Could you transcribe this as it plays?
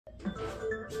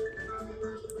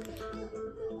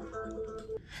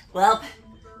Well,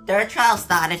 third trial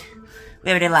started. We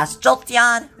already lost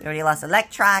Jolteon, we already lost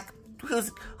Electrak. Who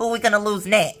are we gonna lose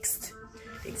next?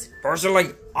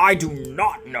 Personally, I do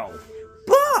not know.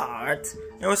 But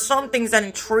there were some things that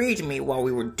intrigued me while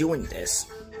we were doing this.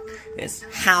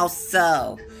 How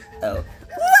so? Oh.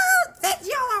 Well, since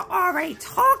y'all are already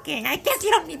talking, I guess you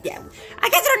don't need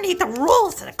the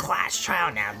rules to the class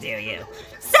trial now, do you?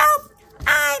 So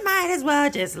I might as well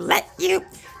just let you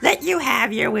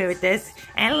have your way with this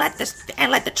and let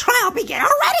the trial begin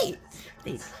already.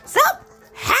 So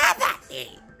have that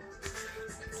be.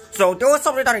 So there was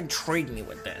something that intrigued me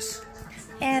with this.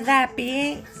 And that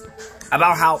being?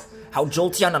 About how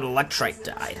Jolteon and Electrike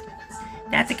died.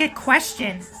 That's a good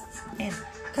question. And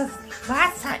because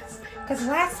last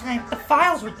time the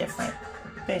files were different,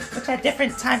 which had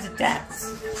different times of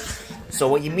deaths. So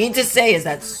what you mean to say is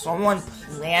that someone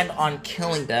planned on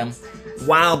killing them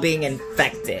while being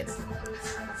infected?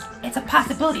 It's a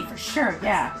possibility for sure,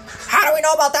 yeah. How do we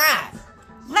know about that?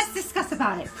 Let's discuss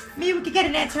about it. Maybe we could get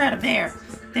an answer out of there.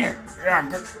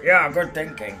 Yeah, good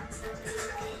thinking.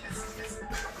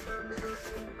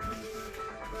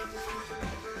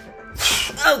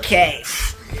 Okay.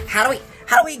 How do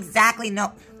we exactly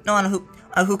know on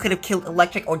who could have killed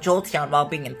Electric or Jolteon while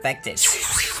being infected?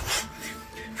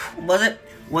 Was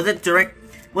it during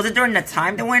the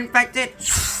time they were infected?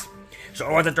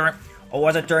 So was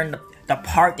it during the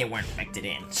part they were infected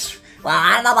in? Well,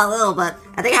 I don't know about Lil, but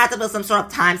I think it had to be some sort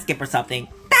of time skip or something.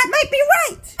 That might be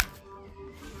right!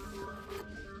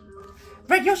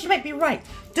 Red Yoshi might be right.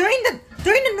 During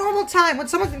the normal time, when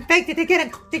someone's infected, they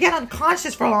get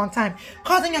unconscious for a long time,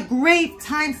 causing a grave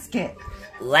time skip.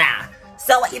 Wow.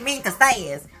 So what you mean to say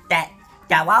is that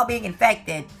while being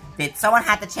infected, that someone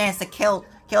had the chance to kill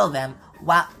them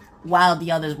while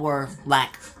the others were,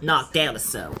 like, knocked out or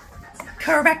so.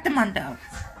 Correctamundo.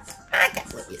 I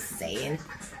get what you're saying.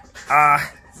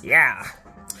 Yeah.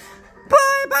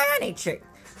 But by any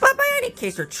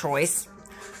case or choice,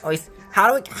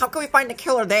 how can we find the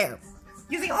killer there?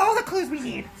 Using all the clues we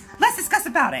need. Let's discuss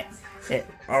about it.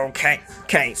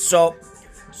 Okay, so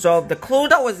the clue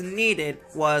that was needed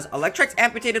was Electric's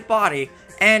amputated body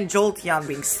and Jolteon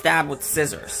being stabbed with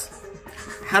scissors.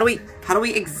 How do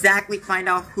we exactly find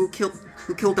out who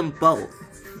killed them both?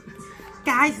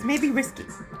 Guys, it may be risky,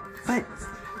 but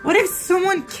what if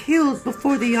someone kills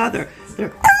before the other?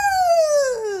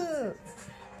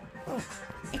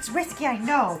 It's risky, I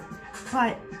know,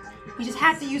 but we just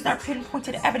have to use our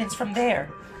pinpointed evidence from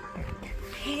there.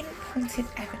 Pinpointed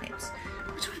evidence?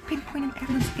 Which sort of pinpointed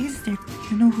evidence is there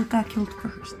to know who got killed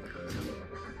first?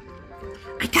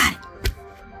 I got it!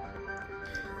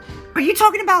 Are you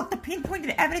talking about the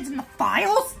pinpointed evidence in the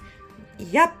files?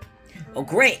 Yep. Oh,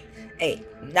 great. Hey,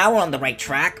 now we're on the right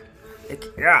track.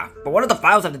 Yeah, but what do the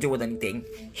files have to do with anything?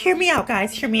 Hear me out,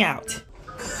 guys. Hear me out.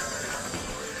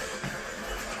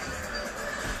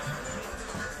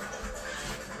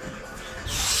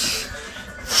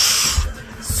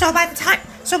 So by the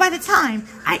time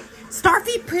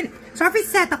Starfy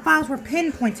said the files were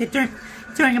pinpointed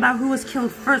during about who was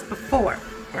killed first before.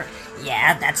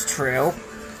 Yeah, that's true.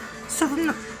 So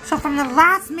from the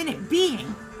last minute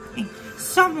being,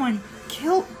 someone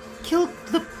killed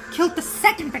the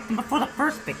second victim before the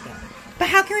first victim. But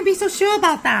how can we be so sure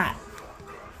about that?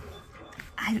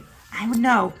 I would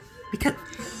know because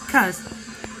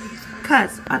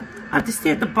of the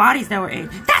state of the bodies that were in.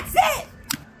 That's it.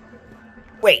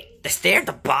 Wait, the stare at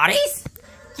the bodies?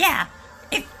 Yeah.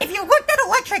 If you looked at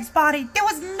Electric's body, there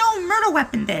was no murder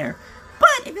weapon there.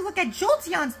 But if you look at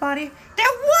Jolteon's body, there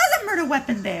was a murder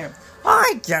weapon there.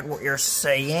 I get what you're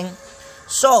saying.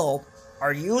 So,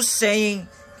 are you saying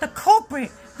the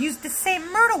culprit used the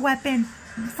same murder weapon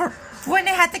for when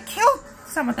they had to kill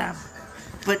some of them?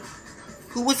 But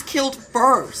who was killed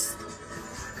first?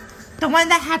 The one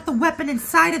that had the weapon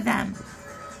inside of them.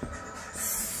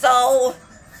 So,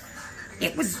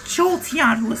 it was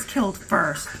Jolteon who was killed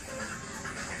first.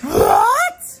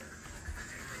 What?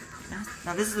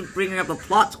 Now this is bringing up a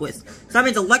plot twist. So that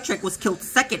means Electric was killed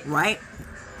second, right?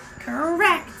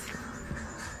 Correct.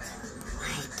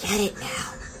 I get it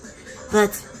now.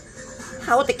 But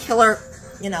how would the killer,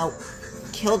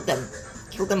 kill them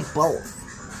both?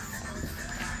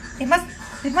 They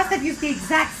must have used the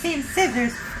exact same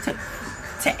scissors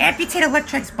to amputate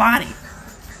Electric's body.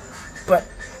 But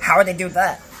how would they do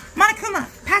that? Monokuma,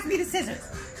 pass me the scissors.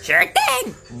 Sure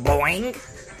thing. Boing.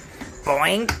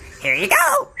 Boing. Here you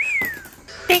go.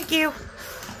 Thank you.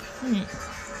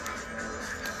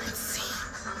 Let's see.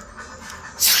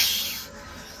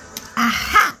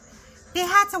 Aha! They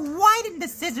had to widen the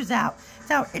scissors out.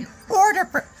 So in order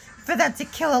for them to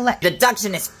kill Electric.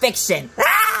 Deduction is fiction.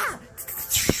 Ah!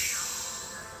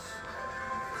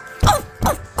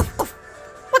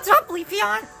 What's up,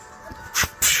 Leafeon?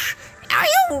 Are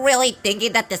you really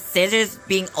thinking that the scissors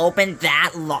being opened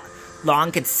that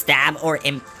long could stab or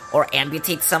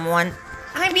amputate someone?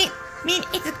 I mean,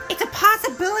 it's a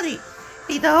possibility,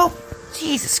 you know.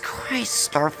 Jesus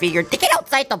Christ, Starfy, you're thinking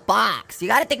outside the box. You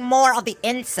gotta think more of the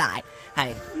inside.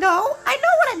 Hey. No, I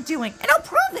know what I'm doing, and I'll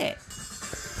prove it.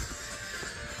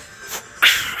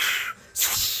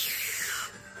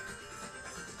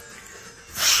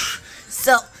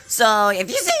 So, if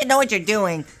you say you know what you're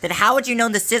doing, then how would you know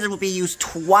the scissors will be used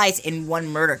twice in one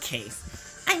murder case?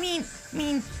 I mean,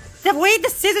 the way the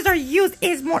scissors are used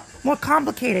is more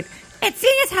complicated. And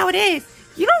seeing as how it is,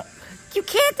 you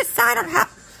can't decide on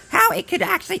how it could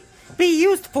actually be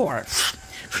used for.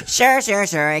 Sure.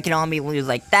 It can only be used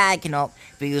like that. It can all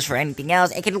be used for anything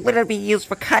else. It can literally be used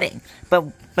for cutting,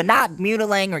 but not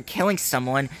mutilating or killing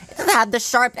someone. It doesn't have the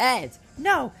sharp edge.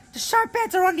 No, the sharp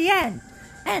edges are on the end.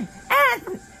 And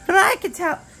from what I can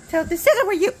tell the scissors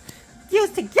were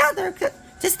used together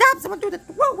to stab someone through the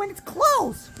throat when it's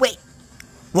closed. Wait,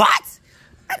 what?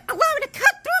 Allow me to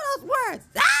cut through those words.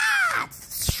 Ah!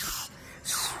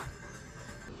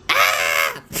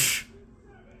 Ah!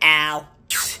 Ow.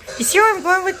 You see where I'm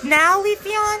going with now,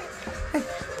 Leafeon?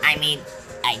 I mean,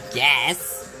 I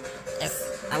guess.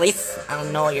 At least I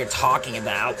don't know what you're talking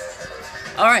about.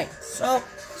 Alright, so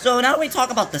now that we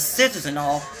talk about the scissors and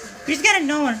all, we just gotta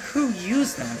know on who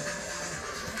used them.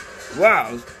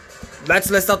 Well, let's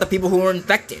list out the people who were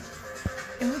infected.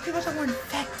 The only people that were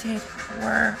infected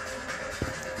were...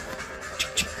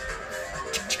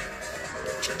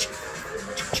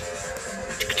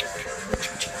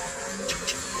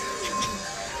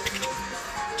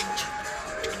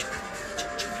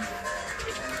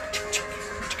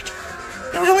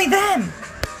 It was only them.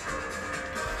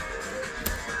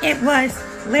 It was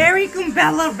Larry,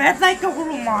 Goombella, Red Light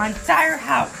Garurumon, Dire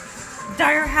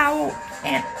Howl,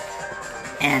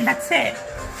 and that's it.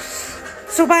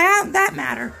 So by that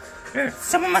matter,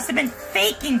 someone must have been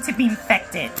faking to be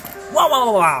infected.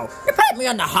 Whoa. You're putting me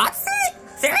on the hot seat?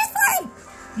 Seriously?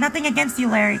 Nothing against you,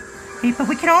 Larry. Hey, but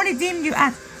we can only deem you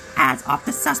as off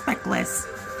the suspect list.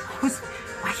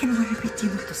 Why can Larry be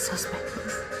deemed off the suspect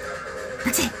list?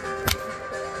 That's it.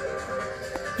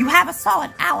 You have a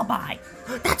solid alibi.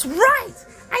 That's right.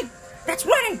 That's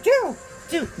what I do.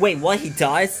 Wait, what? He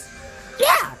does?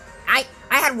 Yeah. I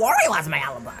had Wario as my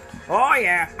alibi. Oh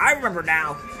yeah, I remember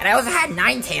now. And I also had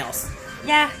Ninetales.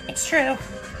 Yeah, it's true.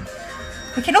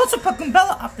 We can also put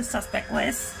Goombella off the suspect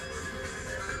list.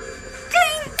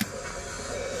 Ding!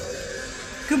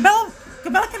 Goombella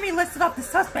can be listed off the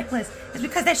suspect list. It's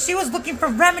because that she was looking for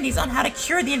remedies on how to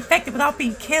cure the infected without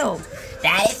being killed.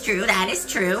 That is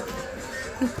true.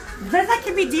 Red Light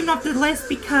can be deemed off the list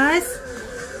because...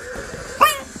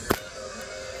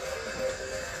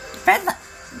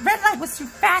 Red Light was too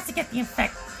fast to get the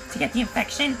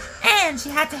infection, and she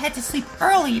had to head to sleep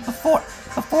early before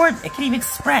it could even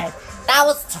spread. That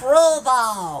was true,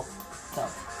 though. So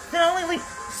that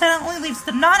only leaves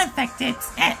the non-infected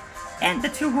and the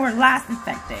two who were last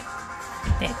infected.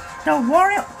 The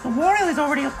Wario is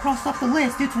already crossed off the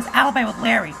list due to his alibi with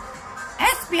Larry.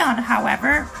 Espeon,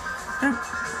 however,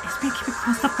 Espeon can be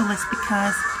crossed off the list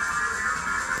because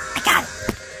I got it.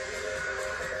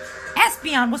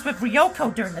 Espeon was with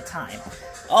Ryoko during the time.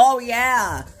 Oh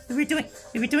yeah. We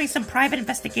were doing some private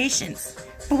investigations.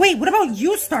 But wait, what about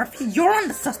you, Starfy? You're on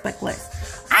the suspect list.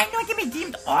 I know I can be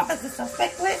deemed off as the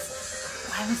suspect list.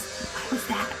 Why was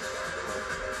that?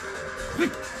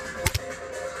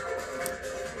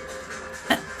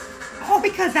 All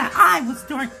because that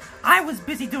I was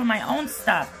busy doing my own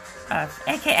stuff.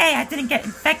 AKA I didn't get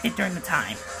infected during the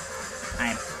time.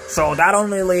 So that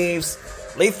only leaves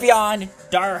Leafeon,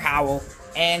 Dire Howl,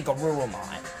 and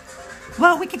Garurumon.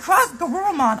 Well, we can cross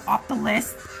Garurumon off the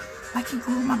list. Why can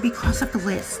Garurumon be crossed off the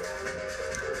list?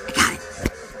 I got it.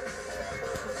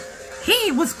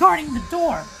 He was guarding the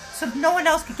door, so no one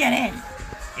else could get in.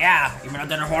 Yeah, even though I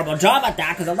did a horrible job at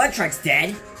that because Electric's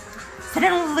dead. So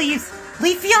that only leaves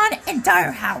Leafeon and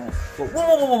Dire Howl.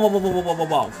 Whoa.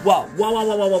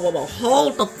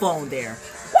 Hold the phone there.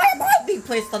 Why am I being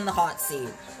placed on the hot seat?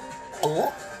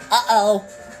 Oh? Uh-oh.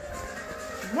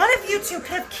 One of you two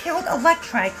could have killed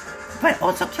Electric, but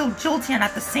also killed Jolteon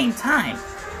at the same time.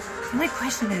 The only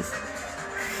question is,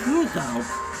 who though?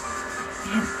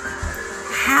 And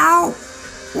how?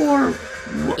 Or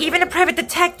even a private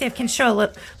detective can show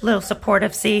a little support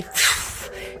of see.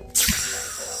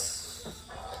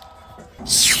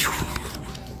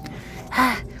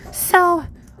 So,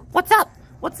 what's up?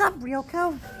 What's up,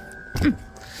 Ryoko?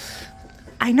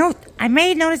 I know, I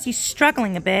may notice you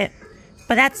struggling a bit,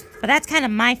 but that's kind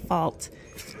of my fault.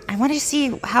 I want to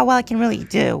see how well I can really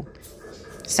do.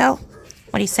 So,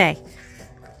 what do you say?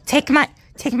 Take my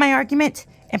argument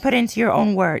and put it into your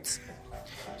own words.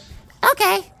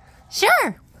 Okay,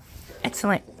 sure.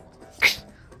 Excellent.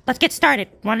 Let's get started.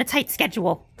 We're on a tight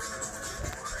schedule.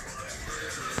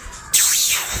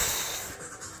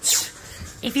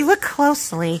 If you look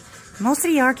closely, most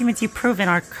of the arguments you've proven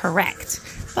are correct.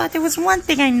 But there was one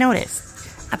thing I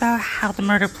noticed about how the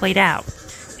murder played out.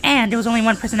 And there was only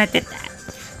one person that did that.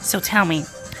 So tell me,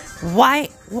 why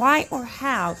or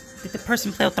how did the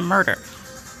person play out the murder?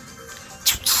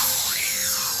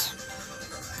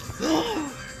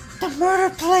 The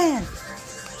murder plan!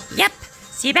 Yep,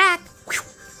 see you back.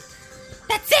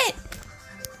 That's it!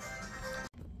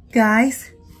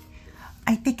 Guys,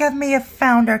 I think I may have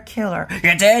found our killer.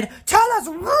 You did? Tell us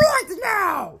right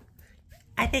now!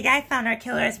 I think I found our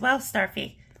killer as well,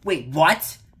 Starfy. Wait,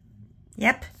 what?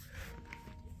 Yep.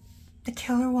 The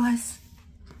killer was...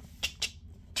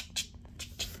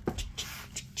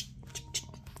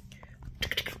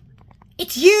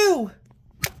 It's you!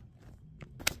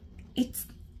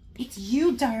 It's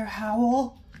you, Dire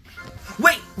Howl.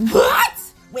 Wait, what?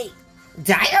 Wait,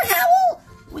 Dire Howl?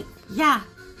 Wait, yeah,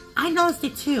 I noticed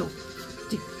it too.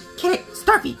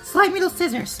 Starfy, slide me those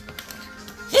scissors.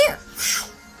 Here.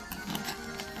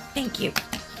 Thank you.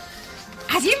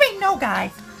 As you may know,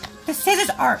 guys, the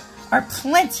scissors are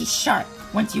plenty sharp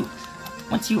once you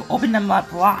open them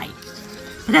up wide.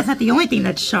 But that's not the only thing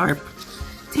that's sharp.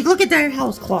 Take a look at Dire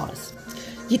Howl's claws.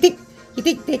 You think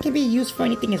they can be used for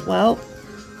anything as well?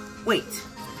 Wait,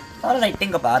 how did I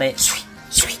think about it?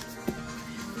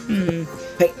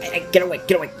 Hey, get away.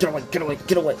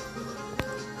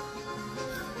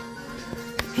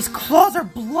 His claws are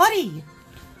bloody!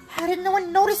 How did no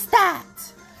one notice that?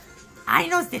 I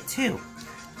noticed it too.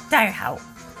 Dire Howl,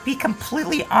 be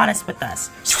completely honest with us.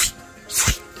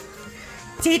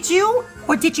 Did you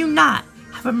or did you not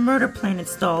have a murder plan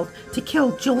installed to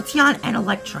kill Jolteon and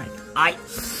Electric?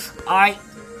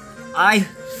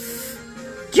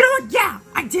 You know what? Yeah,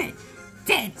 I did.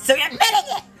 So you're admitting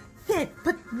it? Did,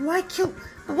 but why kill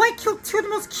two of the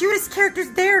most cutest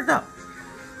characters there though?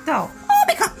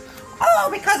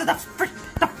 Because of the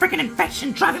freaking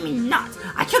infection driving me nuts.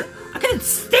 I couldn't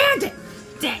stand it.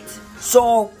 Dead.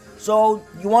 So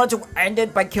you wanted to end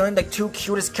it by killing the two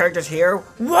cutest characters here?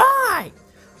 Why?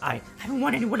 I didn't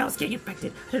want anyone else getting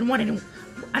infected. I didn't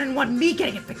want me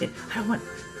getting infected. I don't want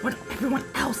everyone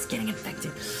else getting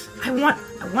infected. I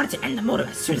wanted to end the motive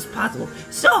as soon as possible.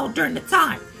 So during the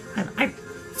time, I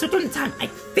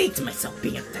faked myself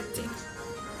being infected.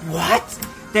 What?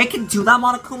 They can do that,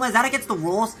 Monokuma? Is that against the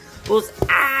rules? Is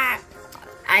that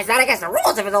against the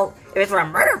rules if it's for a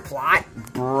murder plot?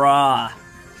 Bruh.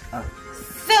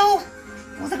 So,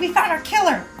 it was like we found our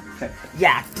killer.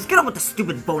 Yeah, just get on with the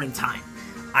stupid voting time.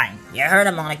 You heard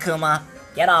him, Monokuma.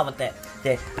 Get on with it.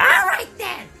 Alright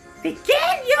then!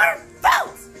 Begin your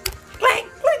votes! Clink,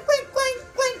 clink, clink, clink,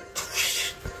 clink.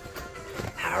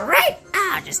 Alright,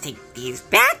 I'll just take these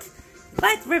back.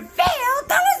 Let's reveal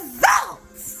the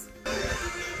results!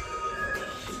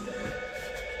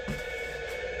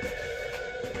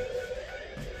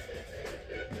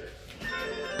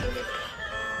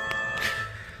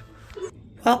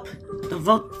 Well, The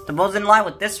vote's in line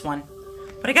with this one.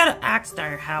 but I gotta ask,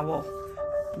 Dire Howl,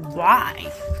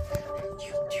 why?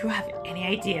 Do you have any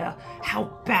idea how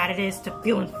bad it is to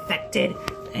feel infected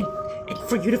and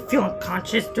for you to feel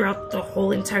unconscious throughout the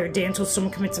whole entire day until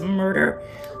someone commits a murder?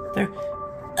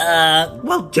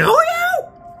 Well, do you?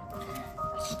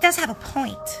 He does have a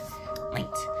point. Wait,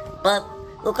 but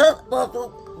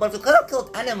if you could have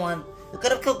killed anyone, you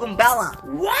could have killed Gumbella.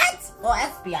 What? Or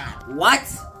Espion. What?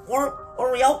 Or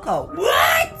Ryoko.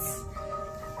 What?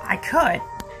 I could,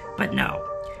 but no.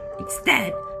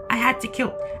 Instead, I had to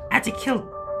kill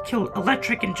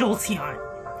Electric and Jolteon.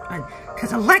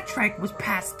 Because Electric was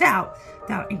passed out,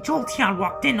 and Jolteon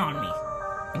walked in on me.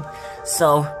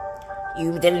 So,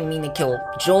 you didn't mean to kill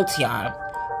Jolteon,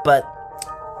 but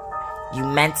you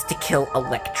meant to kill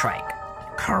Electric.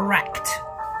 Correct.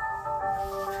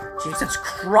 Jesus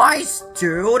Christ,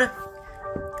 dude.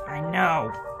 I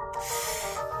know.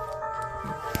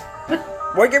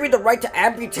 We're giving the right to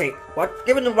amputate. What?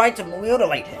 Giving the right to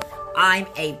mutilate him. I'm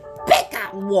a big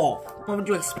cat wolf. What would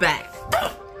you expect?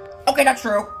 Okay, that's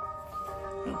true.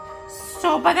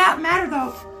 So, by that matter,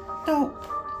 though,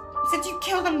 since you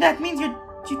killed him, that means you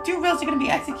do realize you're gonna be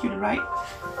executed, right?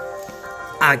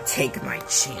 I'll take my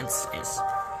chances.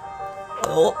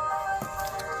 Oh.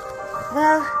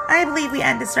 Well, I believe we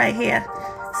end this right here.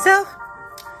 So,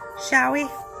 shall we?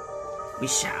 We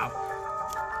shall.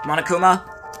 Monokuma,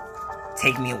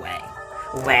 take me away.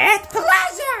 With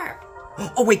pleasure!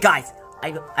 Oh wait, guys,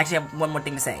 I actually have one more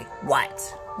thing to say. What?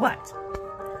 What?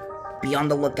 Be on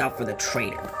the lookout for the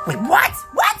traitor. Wait, what?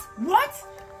 What?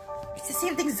 It's the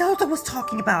same thing Zelda was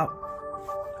talking about.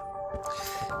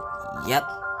 Yep.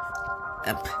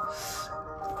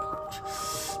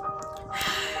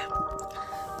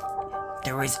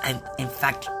 There is, in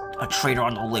fact, a traitor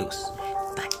on the loose.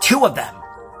 In fact, 2 of them.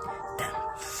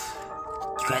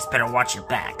 You guys better watch your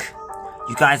back.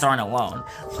 You guys aren't alone.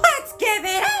 Let's give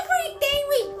it everything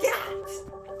we got!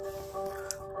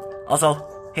 Also,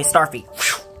 hey Starfy,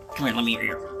 come here, let me hear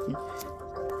you.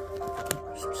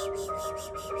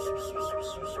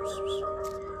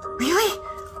 Really?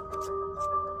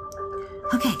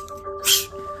 Okay.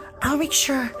 I'll make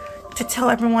sure to tell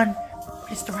everyone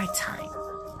it's the right time.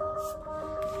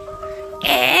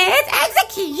 It's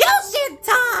execution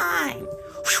time!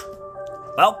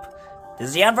 Well, this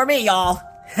is the end for me, y'all.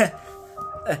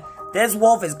 This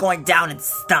wolf is going down in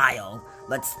style.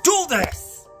 Let's do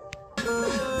this!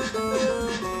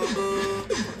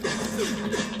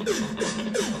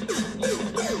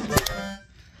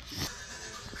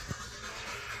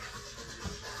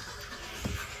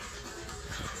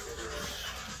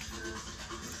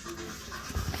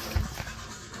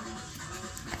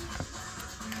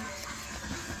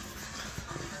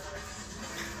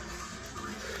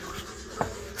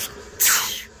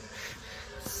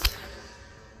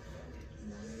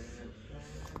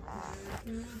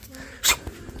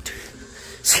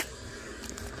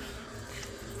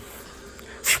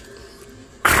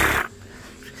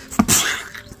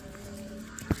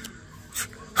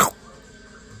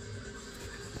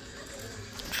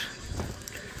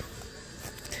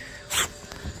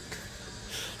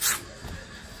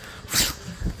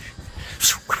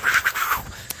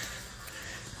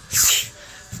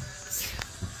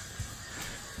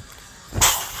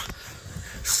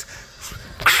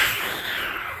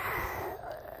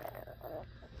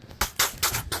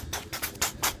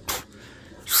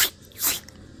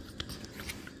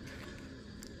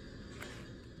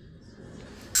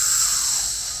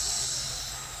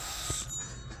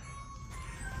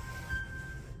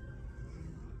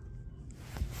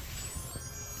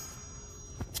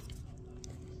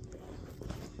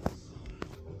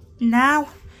 Now,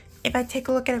 if I take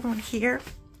a look at everyone here,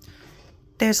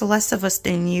 there's less of us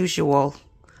than usual.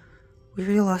 We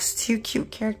really lost 2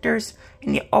 cute characters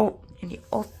and the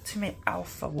ultimate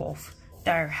alpha wolf,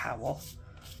 Dire Howl.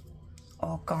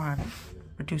 All gone,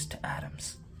 reduced to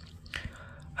atoms.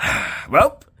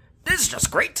 Well, this is just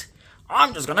great.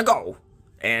 I'm just gonna go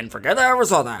and forget I ever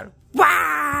saw that.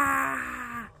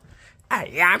 Wah!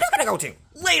 Yeah, I'm just gonna go too.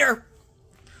 Later!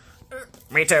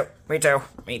 Me too.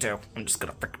 I'm just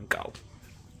gonna freaking go.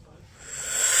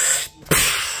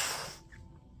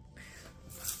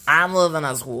 I'm living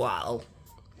as well.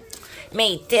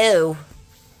 Me too.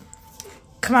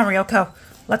 Come on, Ryoko.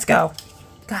 Let's go.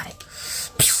 Got it.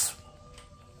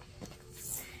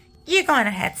 You go on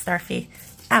ahead, Starfy.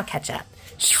 I'll catch up.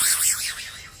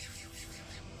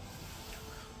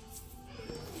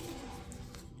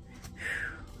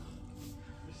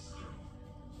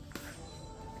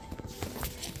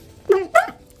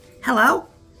 Hello?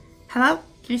 Hello?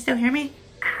 Can you still hear me?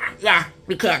 Yeah,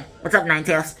 we can. What's up,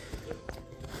 Ninetales?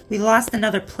 We lost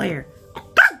another player.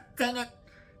 God dang it!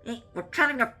 Hey, we're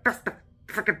trying our best to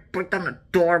freaking break down the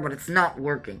door, but it's not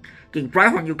working. Okay,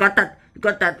 Brighthorn, you got that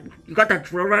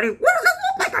drill ready? What does it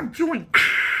look like I'm doing?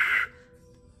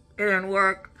 It didn't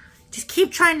work. Just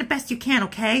keep trying the best you can,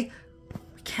 okay?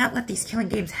 We can't let these killing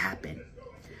games happen.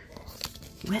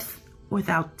 With or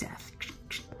without death.